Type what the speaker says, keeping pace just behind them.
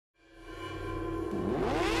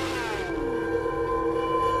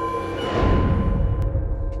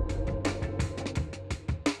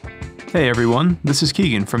Hey everyone, this is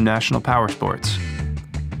Keegan from National Powersports.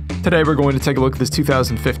 Today we're going to take a look at this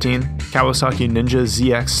 2015 Kawasaki Ninja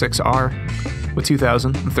ZX6R with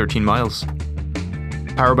 2,013 miles.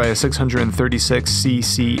 Powered by a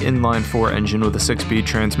 636cc inline-4 engine with a 6-speed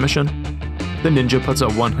transmission, the Ninja puts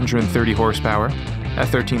out 130 horsepower at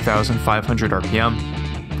 13,500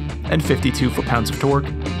 RPM and 52 foot-pounds of torque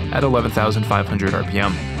at 11,500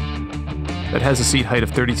 RPM. It has a seat height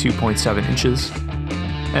of 32.7 inches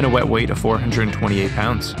and a wet weight of 428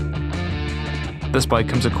 pounds. This bike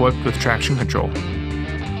comes equipped with traction control.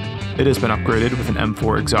 It has been upgraded with an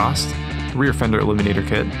M4 exhaust, rear fender illuminator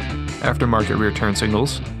kit, aftermarket rear turn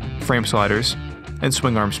signals, frame sliders, and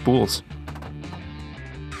swing arm spools.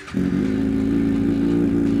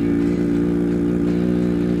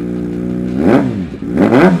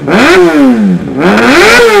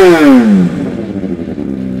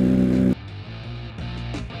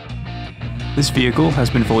 This vehicle has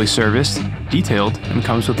been fully serviced, detailed, and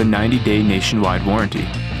comes with a 90-day nationwide warranty.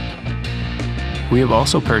 We have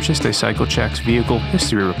also purchased a CycleCheck's vehicle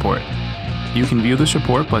history report. You can view this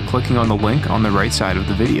report by clicking on the link on the right side of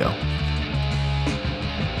the video.